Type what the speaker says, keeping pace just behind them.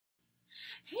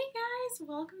Hey guys,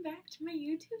 welcome back to my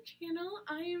YouTube channel.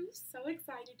 I am so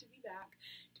excited to be back,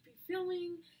 to be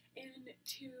filming, and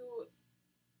to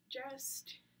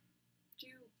just do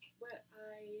what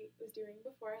I was doing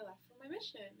before I left for my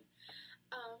mission.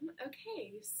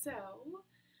 Okay, so,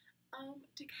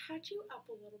 to catch you up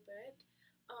a little bit,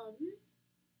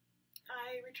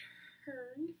 I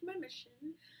returned from my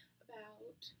mission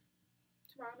about,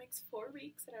 tomorrow makes 4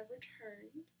 weeks that I've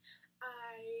returned.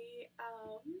 I,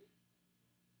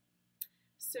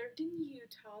 served in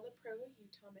Utah, the Provo,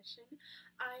 Utah mission.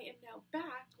 I am now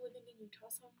back living in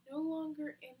Utah, so I'm no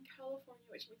longer in California,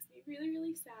 which makes me really,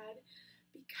 really sad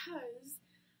because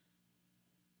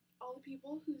all the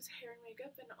people whose hair and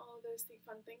makeup and all of those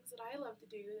fun things that I love to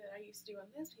do that I used to do on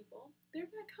those people,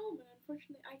 they're back home, and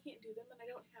unfortunately I can't do them, and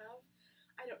I don't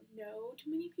know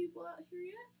too many people out here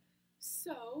yet,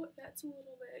 so that's a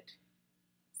little bit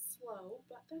slow,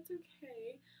 but that's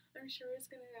okay. I'm sure it's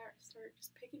going to start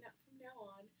just picking up from now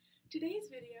on.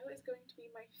 Today's video is going to be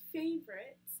my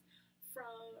favorites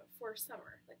for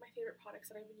summer, like my favorite products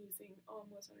that I've been using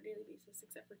almost on a daily basis,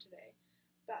 except for today.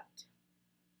 But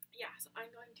yeah, so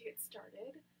I'm going to get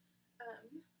started.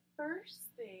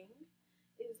 First thing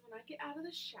is when I get out of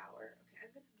the shower. Okay,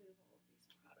 I'm going to move all of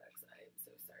these products. I am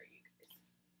so sorry, you guys.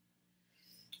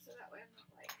 So that way I'm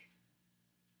not like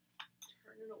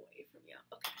turning away from you.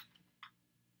 Okay.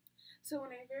 So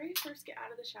when I very first get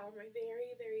out of the shower, my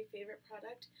very, very favorite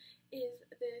product is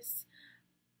this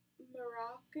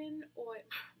Moroccan oil.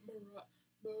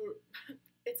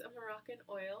 It's a Moroccan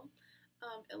oil.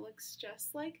 It looks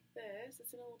just like this.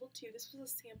 It's in a little tube. This was a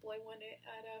sample. I won it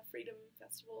at a Freedom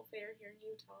Festival fair here in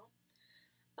Utah.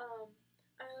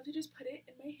 I love to just put it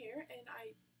in my hair, and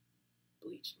I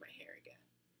bleached my hair again.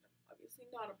 I'm obviously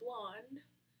not a blonde.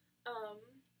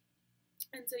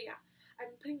 And so yeah. I've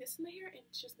been putting this in my hair, and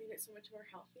it's just made it so much more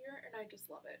healthier, and I just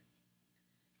love it.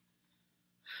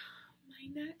 My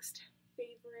next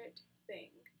favorite thing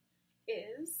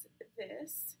is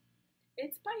this.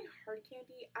 It's by Hard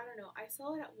Candy. I don't know. I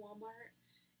saw it at Walmart.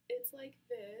 It's like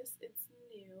this. It's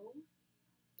new.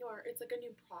 Or it's like a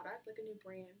new product, like a new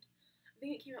brand. I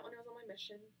think it came out when I was on my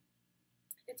mission.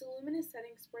 It's a luminous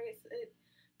setting spray. It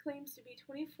claims to be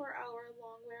 24-hour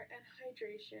long wear and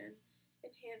hydration.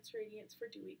 Enhanced radiance for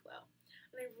dewy glow.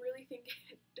 And I really think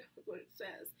it does what it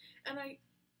says. And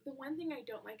the one thing I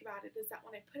don't like about it is that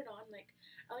when I put it on, like,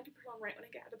 I like to put it on right when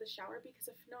I get out of the shower, because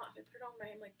if not, if I put it on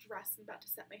when I'm like dressed and about to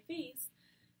set my face,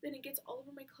 then it gets all over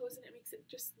my clothes and it makes it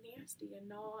just nasty and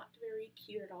not very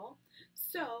cute at all.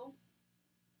 So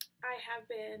I have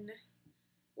been,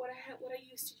 what I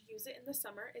used to use it in the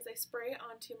summer is I spray it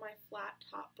onto my flat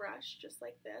top brush, just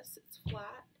like this. It's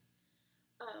flat.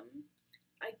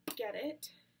 I get it,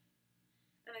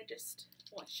 and I just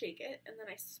shake it, and then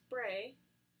I spray,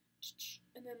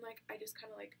 and then like I just kind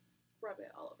of like rub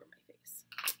it all over my face.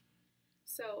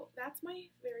 So that's my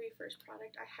very first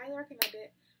product. I highly recommend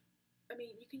it. I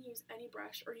mean, you can use any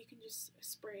brush, or you can just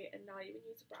spray it and not even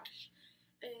use a brush.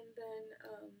 And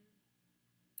then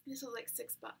this was like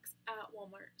 $6 at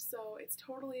Walmart, so it's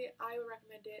totally, I would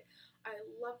recommend it. I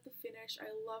love the finish.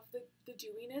 I love the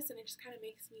dewiness, and it just kind of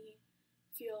makes me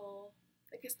feel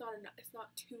like it's not enough, it's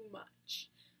not too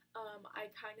much. I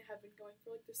kind of have been going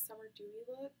for like this summer dewy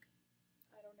look.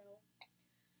 I don't know.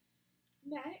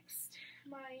 Next,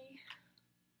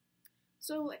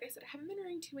 so like I said, I haven't been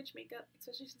wearing too much makeup,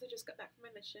 especially since I just got back from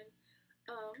my mission.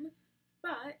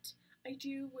 But I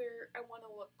do I want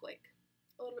to look like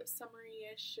a little bit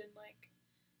summery-ish, and like,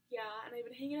 yeah, and I've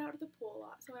been hanging out at the pool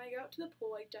a lot. So when I go out to the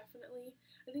pool, I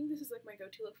think this is like my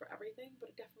go-to look for everything,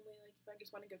 but definitely like if I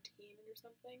just want to go tanning or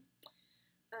something,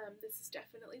 this is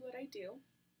definitely what I do.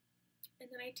 And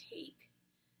then I take,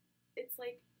 it's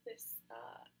like this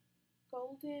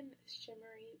golden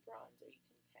shimmery bronzer. You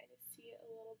can kind of see it a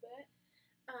little bit.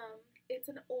 It's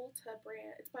an Ulta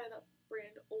brand. It's by the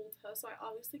brand Ulta, so I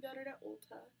obviously got it at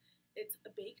Ulta. It's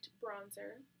a baked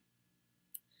bronzer.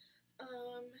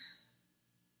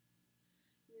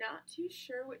 Not too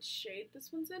sure which shade this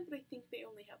one's in, but I think they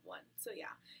only have one. So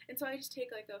yeah, and so I just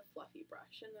take like a fluffy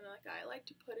brush, and then like I like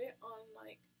to put it on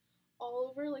like all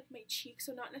over like my cheeks,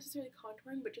 so not necessarily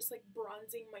contouring, but just like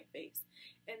bronzing my face,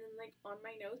 and then like on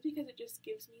my nose, because it just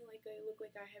gives me like a look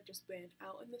like I have just been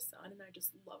out in the sun, and I just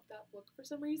love that look for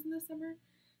some reason this summer.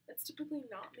 That's typically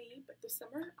not me, but this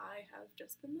summer I have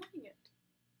just been loving it.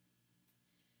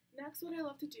 Next, what I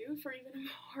love to do for even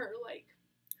more like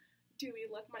dewy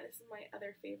look, this is my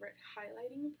other favorite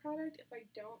highlighting product. If I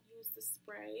don't use the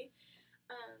spray,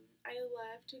 I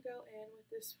love to go in with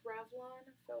this Revlon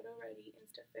Photo Ready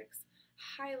Instafix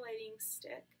highlighting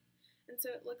stick, and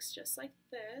so it looks just like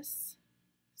this.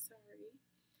 Sorry,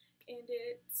 and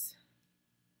it's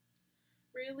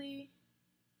really,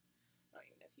 I don't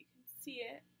even know if you can see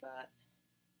it, but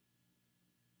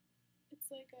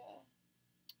it's like a,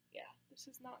 yeah, this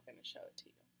is not going to show it to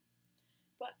you.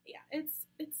 But yeah, it's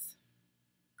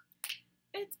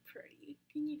pretty.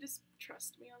 Can you just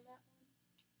trust me on that one?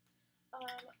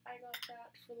 I got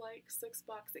that for like $6.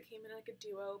 It came in like a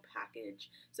duo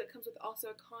package, so it comes with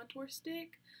also a contour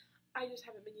stick. I just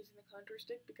haven't been using the contour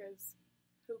stick because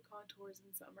who contours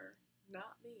in summer?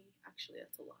 Not me. Actually,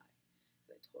 that's a lie.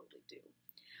 I totally do.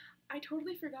 I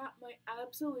totally forgot my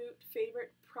absolute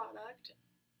favorite product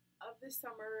of the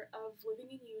summer of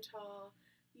living in Utah.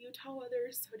 Utah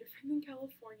weather is so different than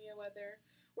California weather,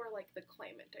 or like the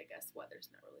climate, I guess. Weather's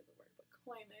not really the word, but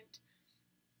climate.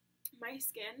 My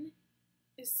skin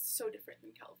is so different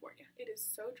than California. It is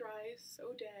so dry,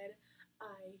 so dead.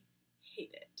 I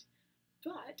hate it.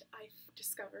 But I've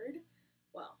discovered,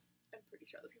 well, I'm pretty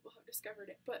sure other people have discovered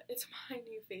it, but it's my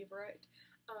new favorite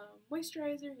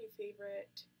moisturizer, new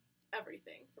favorite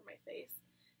everything for my face.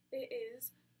 It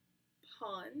is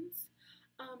Pond's.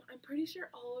 I'm pretty sure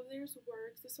all of theirs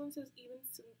works. This one says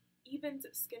evens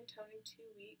skin tone in 2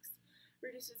 weeks,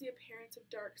 reduces the appearance of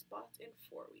dark spots in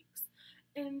 4 weeks.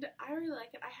 And I really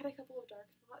like it. I had a couple of dark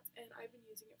spots, and I've been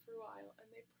using it for a while, and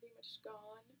they've pretty much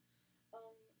gone.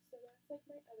 So that's like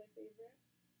my other favorite.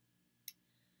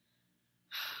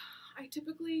 I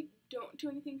typically don't do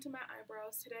anything to my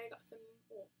eyebrows. Today I got them,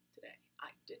 well, today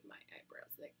I did my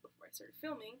eyebrows like before I started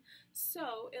filming,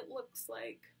 so it looks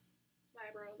like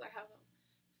my eyebrows, I have them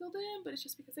filled in, but it's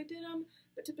just because I did them.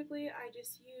 But typically I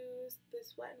just use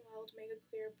this Wet n Wild Mega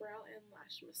Clear Brow and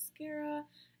Lash Mascara.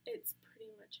 It's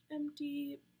pretty much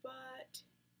empty, but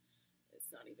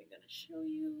it's not even going to show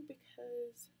you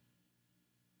because,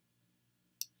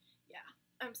 yeah,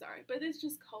 I'm sorry, but it's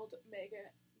just called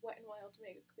Wet n Wild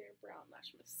Mega Clear Brow and Lash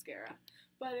Mascara,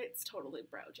 but it's totally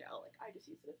brow gel. Like, I just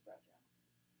use it as brow gel.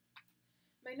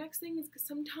 My next thing is because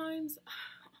sometimes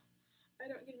I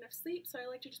don't get enough sleep, so I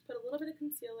like to just put a little bit of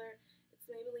concealer. It's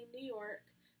Maybelline New York.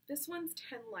 This one's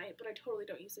 10 Light, but I totally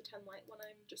don't use the 10 Light when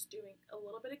I'm just doing a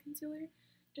little bit of concealer,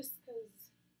 just because,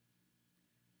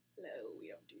 hello, we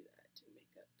don't do that in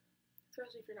makeup,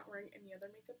 especially if you're not wearing any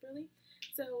other makeup, really.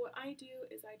 So what I do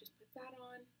is I just put that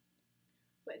on,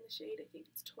 but in the shade, I think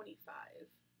it's 25,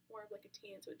 more of like a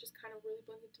tan, so it just kind of really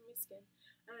blends into my skin,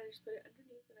 and I just put it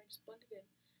underneath, and I just blend it in,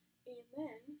 and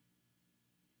then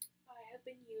I have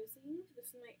been using,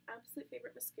 this is my absolute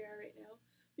favorite mascara right now,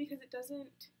 because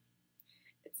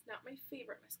it's not my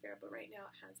favorite mascara, but right now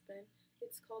it has been.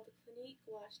 It's called the Clinique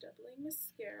Lash Doubling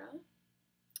Mascara,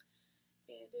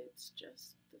 and it's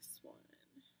just this one.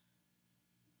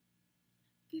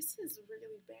 This is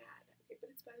really bad, okay,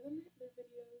 but it's better than their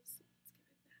videos, so let's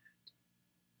give it that.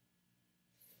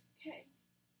 Okay,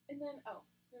 and then, oh,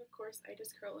 and of course I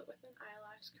just curl it with an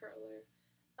eyelash curler.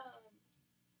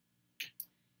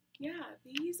 Yeah,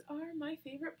 these are my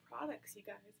favorite products, you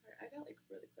guys. I got like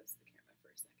really close to the camera for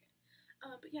a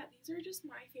second. But yeah, these are just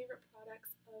my favorite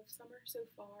products of summer so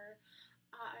far.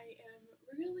 I am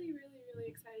really, really, really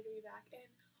excited to be back, and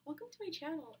welcome to my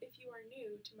channel if you are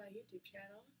new to my YouTube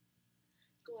channel.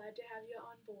 Glad to have you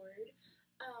on board.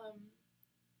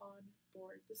 On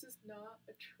board. This is not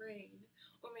a train.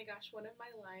 Oh my gosh, one of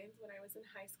my lines when I was in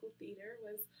high school theater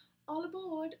was, all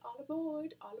aboard, all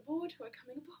aboard, all aboard, we're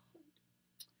coming aboard.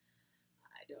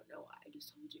 I don't know why, I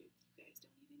just told you, you guys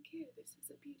don't even care, this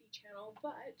is a beauty channel,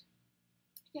 but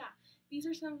yeah, these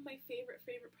are some of my favorite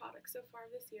products so far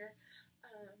this year.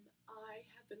 I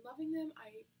have been loving them.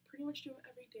 I pretty much do them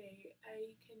every day.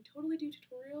 I can totally do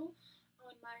tutorial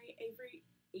on my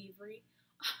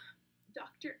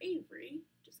Dr. Avery,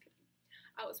 just kidding.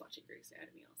 I was watching Grey's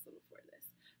Anatomy also before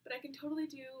this, but I can totally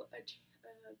do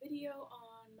a video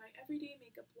on my everyday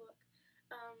makeup look.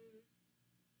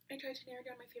 I tried to narrow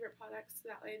down my favorite products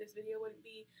so that way this video wouldn't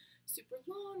be super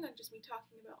long on just me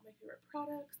talking about my favorite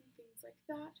products and things like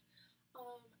that.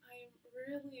 I'm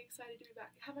really excited to be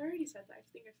back. Have I already said that? I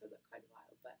think I've said that quite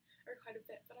a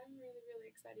bit, but I'm really,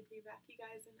 really excited to be back, you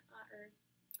guys, and or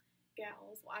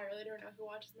gals. Well, I really don't know who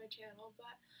watches my channel,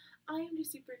 but I am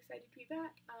just super excited to be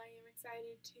back. I am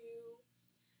excited to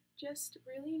just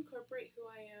really incorporate who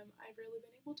I am. I've really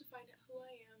been able to find out who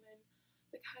I am and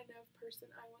the kind of person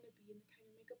I want to be and the kind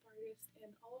of makeup artist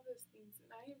and all of those things,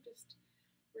 and I am just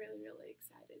really, really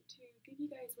excited to give you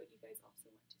guys what you guys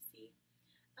also want to see.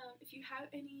 If you have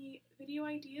any video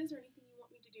ideas or anything you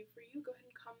want me to do for you, go ahead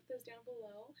and comment those down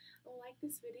below. Like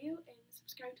this video and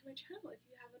subscribe to my channel if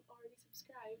you haven't already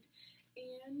subscribed.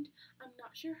 And I'm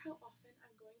not sure how often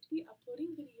I'm going to be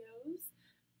uploading videos,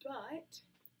 but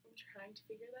I'm trying to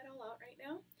figure that all out right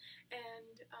now.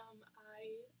 And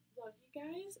I love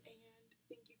guys, and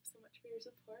thank you so much for your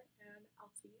support, and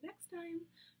I'll see you next time.